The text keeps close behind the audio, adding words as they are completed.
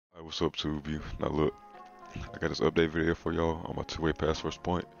What's up, Tube You? Now look, I got this update video for y'all on my two-way pass first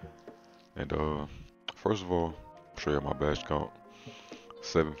point. And first of all, show you my badge count: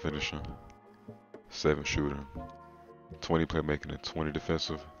 7 finishing, 7 shooting, 20 playmaking, and 20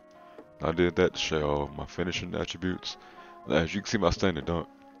 defensive. I did that to show y'all my finishing attributes. Now, as you can see, my standard dunk,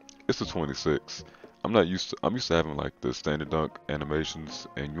 it's a 26. I'm used to having like the standard dunk animations,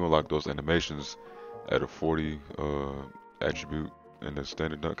 and you unlock those animations at a 40 attribute in the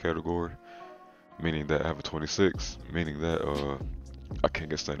standard dunk category, meaning that I have a 26, meaning that I can't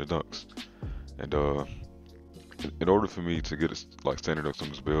get standard dunks. And in order for me to get like standard dunks on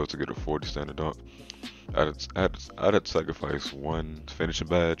this build to get a 40 standard dunk, I'd have to sacrifice one finishing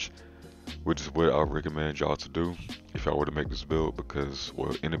badge, which is what I recommend y'all to do if y'all were to make this build, because,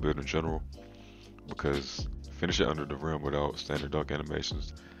 well, any build in general, because finishing under the rim without standard dunk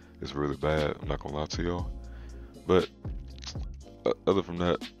animations is really bad. I'm not gonna lie to y'all. But other from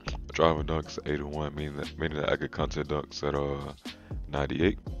that, driving dunks at 81, meaning that I get content dunks at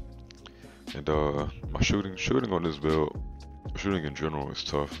 98. And my shooting on this build, shooting in general is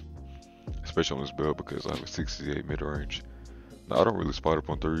tough, especially on this build because I have a 68 mid range. Now I don't really spot up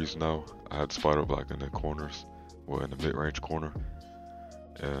on threes now. I had to spot up like in the corners, well, in the mid range corner,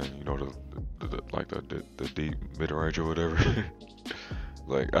 and you know the deep mid range or whatever.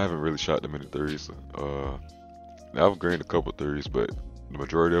 Like, I haven't really shot that many threes. I've gained a couple threes, but the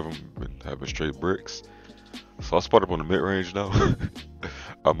majority of them have been straight bricks. So I spot up on the mid range now.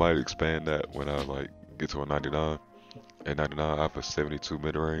 I might expand that when I like get to a 99. At 99, I have a 72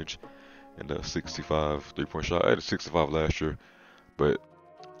 mid range and a 65 3-point shot. I had a 65 last year, but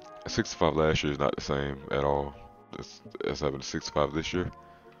a 65 last year is not the same at all as having a 65 this year.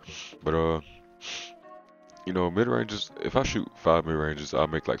 But you know, mid ranges. If I shoot 5 mid ranges, I'll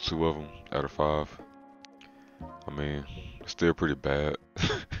make like 2 of them out of 5. I mean, it's still pretty bad,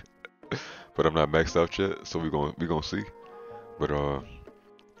 but I'm not maxed out yet, so we gonna see. But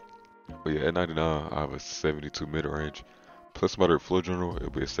yeah, at 99, I have a 72 mid range. Plus moderate flow general,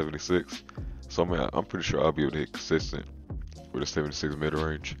 it'll be a 76. So I mean, I'm pretty sure I'll be able to hit consistent with a 76 mid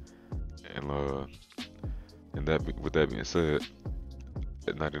range. And with that being said,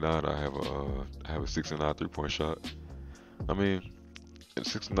 at 99, I have a 69 3-point shot. I mean, at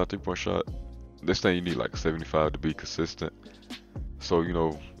 69 3-point shot, this thing you need like 75 to be consistent. So you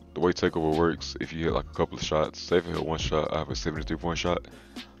know the way takeover works, if you hit like a couple of shots, say if I hit one shot, I have a 73-point shot.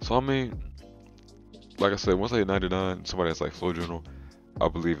 So I mean, like I said, once I hit 99, somebody that's like flow general, I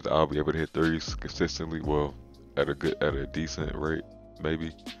believe that I'll be able to hit threes consistently. Well, at a decent rate,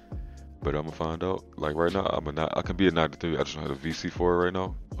 maybe. But I'm gonna find out. Like right now, I can be a 93. I just don't have a VC for it right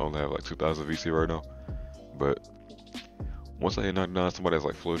now. I only have like 2,000 VC right now. But once I hit 99, somebody that's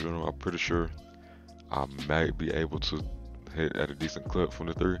like flow general, I'm pretty sure I might be able to hit at a decent clip from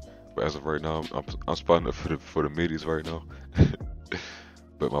the three. But as of right now, I'm spotting up for the middies right now.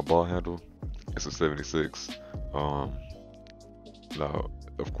 But my ball handle, it's a 76. Now,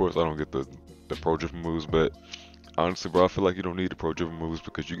 of course, I don't get the pro driven moves, but honestly, bro, I feel like you don't need the pro driven moves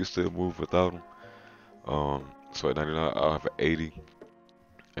because you can still move without them. So at 99, I'll have an 80.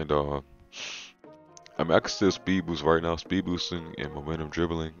 And I mean, I can still speed boost right now. Speed boosting and momentum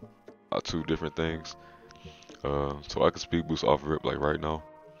dribbling are 2 different things. So I can speed boost off rip like right now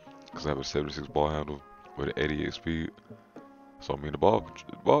because I have a 76 ball handle with an 88 speed. So I mean,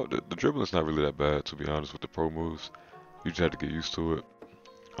 the dribbling's not really that bad, to be honest, with the pro moves. You just have to get used to it.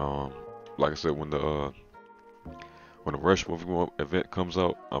 Like I said, when the rush moving event comes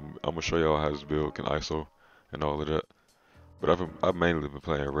out, I'm gonna show y'all how this build can ISO and all of that. But I've mainly been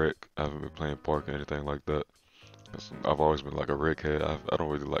playing rec. I haven't been playing park or anything like that. I've always been like a rec head. I don't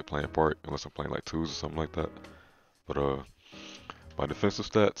really like playing park unless I'm playing like twos or something like that. But my defensive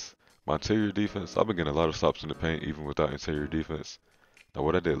stats, my interior defense, I've been getting a lot of stops in the paint even without interior defense. Now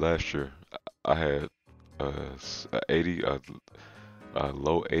what I did last year, I had a 80, a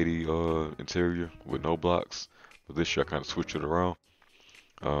low 80 interior with no blocks. But this year I kind of switched it around.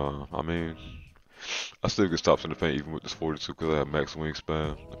 I mean, I still get stops in the paint even with this 42 because I have max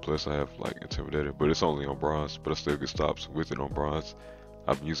wingspan. Plus I have like intimidator, but it's only on bronze. But I still get stops with it on bronze.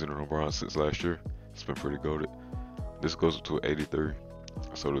 I've been using it on bronze since last year. It's been pretty goated. This goes up to an 83.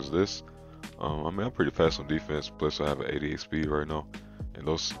 So does this. I mean, I'm pretty fast on defense. Plus I have an 88 speed right now. And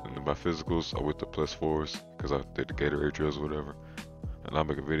my physicals are with the +4s because I did the Gatorade drills or whatever. And I'll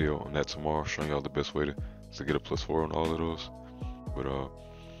make a video on that tomorrow showing y'all the best way to get a +4 on all of those. But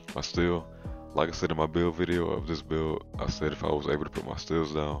my steal, like I said in my build video of this build, I said if I was able to put my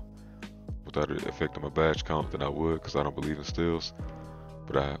steals down without it affecting my badge count, then I would, because I don't believe in steals.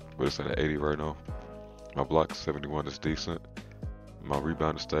 But it's at an 80 right now. My block 71 is decent. My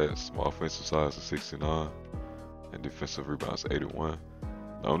rebounding stats, my offensive size is 69, and defensive rebounds 81.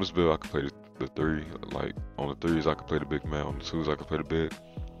 Now on this build, I can play the three. Like on the threes, I can play the big man. On the twos, I can play the big,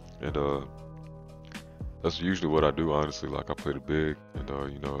 and that's usually what I do. Honestly, like I play the big, and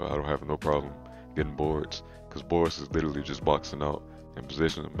you know, I don't have no problem getting boards, because boards is literally just boxing out in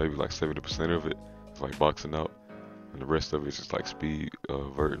position. Maybe like 70% of it is like boxing out, and the rest of it is just like speed,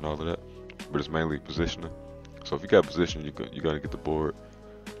 vert, and all of that. But it's mainly positioning. So if you got position, you gotta get the board.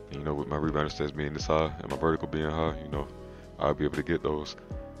 And, you know, with my rebounding stats being this high and my vertical being high, you know, I'll be able to get those.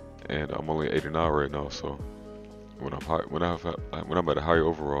 And I'm only 89 right now, so when I'm high, when I'm at a higher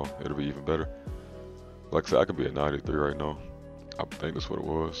overall, it'll be even better. Like I said, I could be at 93 right now. I think that's what it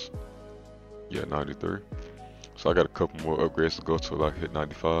was. Yeah, 93. So I got a couple more upgrades to go till I hit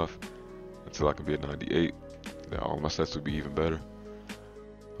 95, until I can be at 98. Then all my stats will be even better.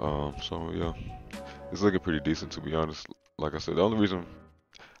 So yeah, it's looking pretty decent, to be honest. Like I said, the only reason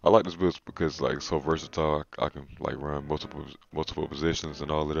I like this build is because like it's so versatile. I can like run multiple positions and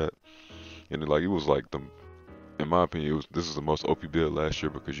all of that. And like it was like in my opinion, this is the most OP build last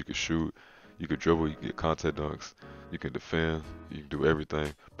year, because you could shoot, you could dribble, you could get contact dunks, you can defend, you can do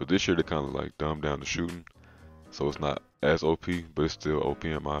everything. But this year they kind of like dumbed down the shooting, so it's not as OP, but it's still OP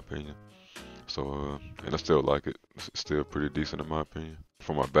in my opinion. So and I still like it. It's still pretty decent in my opinion.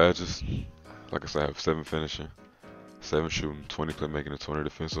 For my badges, like I said, I have 7 finishing, 7 shooting, 20 playmaking, and 20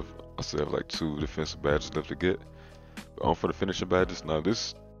 defensive. I still have like 2 defensive badges left to get. For the finishing badges, now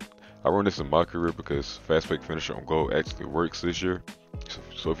I run this in my career because fast break finisher on gold actually works this year.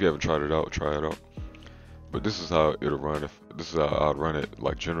 So if you haven't tried it out, try it out. But this is how it'll run. This is how I'd run it,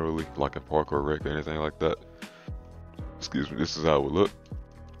 like generally, like in parkour, rec, or anything like that. Excuse me. This is how it would look.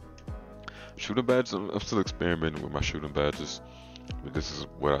 Shooting badges, I'm still experimenting with my shooting badges. But this is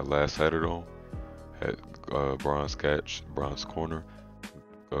what I last had it on. Had bronze catch, bronze corner,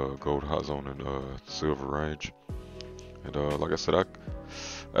 gold hot zone, and silver range. And like I said,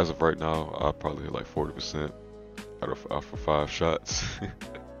 as of right now, I probably hit like 40% out for 5 shots.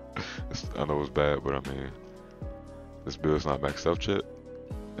 I know it's bad, but I mean, this build's not maxed out yet,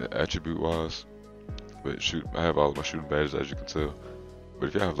 attribute wise. But I have all of my shooting badges, as you can tell. But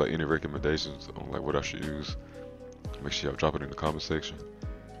if y'all have like any recommendations on like what I should use, make sure y'all drop it in the comment section.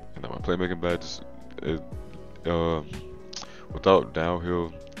 And now my playmaking badges, without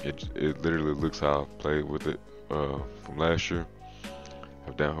downhill, it literally looks how I played with it from last year. I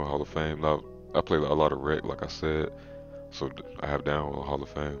have downhill Hall of Fame. Now I play a lot of rec, like I said, so I have downhill Hall of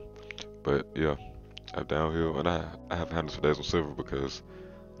Fame. But yeah, I have downhill, and I have handles for days on silver because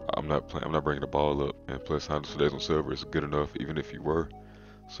I'm not bringing the ball up, and plus handles for days on silver is good enough even if you were.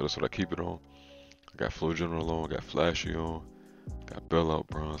 So that's what I keep it on. I got Flow General on, I got Flashy on, got Bailout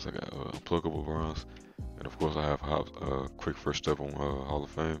bronze, I got Unpluggable bronze, and of course I have Quick First Step on Hall of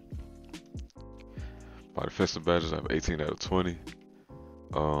Fame. My defensive badges, I have 18 out of 20.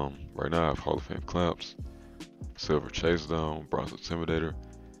 Right now I have Hall of Fame Clamps, Silver Chase Down, Bronze Intimidator,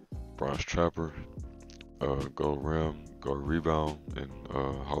 Bronze Trapper, Gold Rim, Gold Rebound, and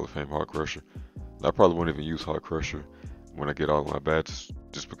Hall of Fame Heart Crusher. And I probably won't even use Heart Crusher when I get all of my badges,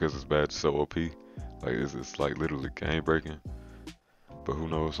 just because this badge is so OP. Like it's like literally game breaking. But who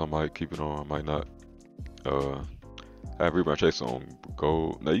knows? I might keep it on. I might not. I have Rebound Chase on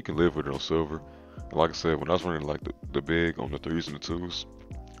gold. Now you can live with it on silver. And like I said, when I was running like the big on the 3s and the 2s,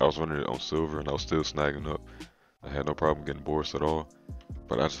 I was running it on silver and I was still snagging up. I had no problem getting boards at all.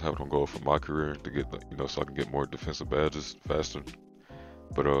 But I just have it on gold for my career to get, so I can get more defensive badges faster.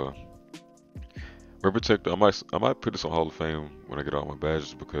 But Rim Protector, I might put this on Hall of Fame when I get all my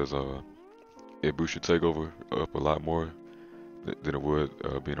badges, because it boosts your takeover up a lot more than it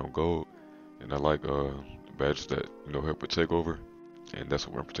would being on gold. And I like badges that help with takeover, and that's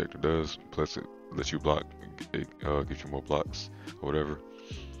what Rim Protector does. Plus it lets you block, it gives you more blocks or whatever.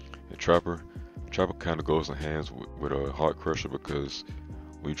 And Trapper kind of goes in hands with a Heart Crusher, because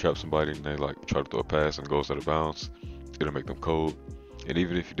when you trap somebody and they like try to throw a pass and goes out of bounds, it'll make them cold. And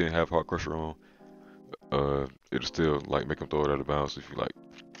even if you didn't have Heart Crusher on, it'll still like make them throw it out of bounds if you like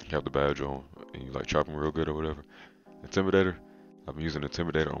have the badge on and you like trap them real good or whatever. Intimidator, I've been using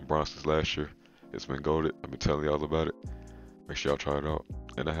Intimidator on bronze since last year. It's been golded. I've been telling y'all about it. Make sure y'all try it out.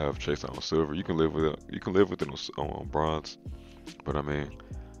 And I have Chase Down on silver. You can live with it. You can live with it on bronze. But I mean,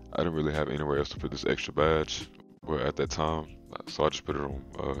 I didn't really have anywhere else to put this extra badge. But at that time, so I just put it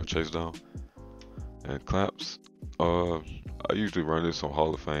on Chase Down. And Clamps, I usually run this on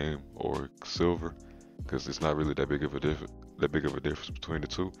Hall of Fame or silver, because it's not really that big of a difference between the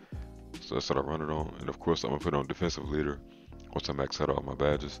two. So that's what I run it on. And of course, I'm gonna put it on defensive leader once I max out all my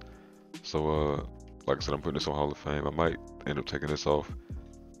badges. So like I said, I'm putting this on Hall of Fame. I might end up taking this off,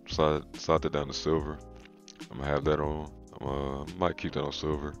 slide that down to silver. I'm gonna have that on. Might keep that on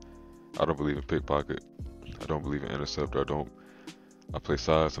silver. I don't believe in pickpocket. I don't believe in interceptor. I play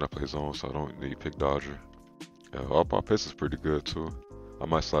sides and I play zone, so I don't need pick dodger. All my piss is pretty good too. I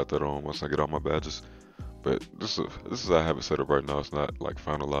might slide that on once I get all my badges. But this is how I have it set up right now. It's not like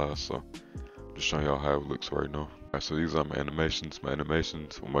finalized, so just showing y'all how it looks right now. Alright, so these are my animations. My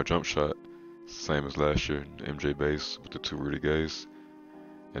animations with my jump shot, same as last year, MJ base with the 2 Rudy Gays.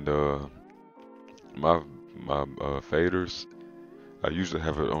 And my faders, I usually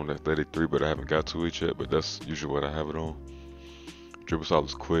have it on Athletic 3, but I haven't got to it yet. But that's usually what I have it on. Dribble style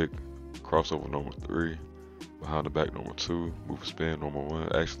is quick, crossover normal 3, behind the back normal 2, move spin normal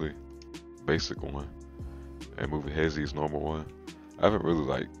 1, actually basic 1, and move hezzy is normal 1. I haven't really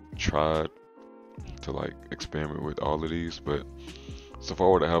like tried to like experiment with all of these, but so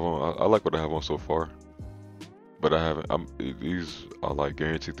far what I have on, I like what I have on so far. But I haven't. These are like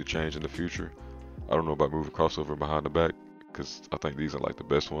guaranteed to change in the future. I don't know about moving crossover behind the back, because I think these are like the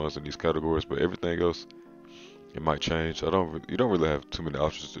best ones in these categories. But everything else, it might change. You don't really have too many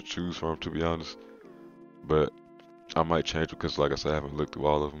options to choose from, to be honest. But I might change because, like I said, I haven't looked through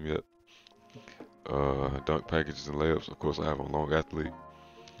all of them yet. Dunk packages and layups. Of course, I have on long athlete,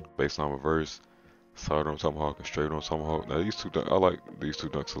 baseline reverse, side on tomahawk, and straight on tomahawk. Now these two, I like these 2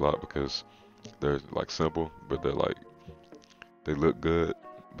 dunks a lot because they're like simple, but they look good,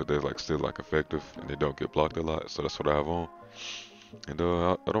 but they're like still like effective, and they don't get blocked a lot. So that's what I have on. And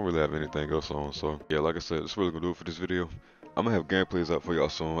I don't really have anything else on. So yeah, like I said, that's really gonna do it for this video. I'm gonna have gameplays out for y'all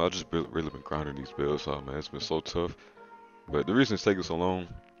soon. I just really been grinding these builds out, man. It's been so tough. But the reason it's taking so long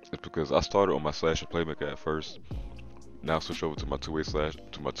is because I started on my slash and playmaker at first. Now switch over to my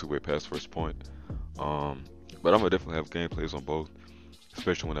two-way pass first point. But I'm gonna definitely have gameplays on both,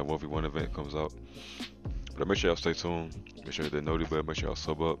 especially when that 1v1 event comes out. But make sure y'all stay tuned. Make sure you hit that Noti button. Make sure y'all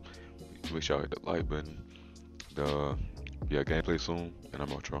sub up. Make sure y'all hit that like button. Yeah, gameplay soon, and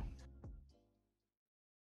I'm out, y'all.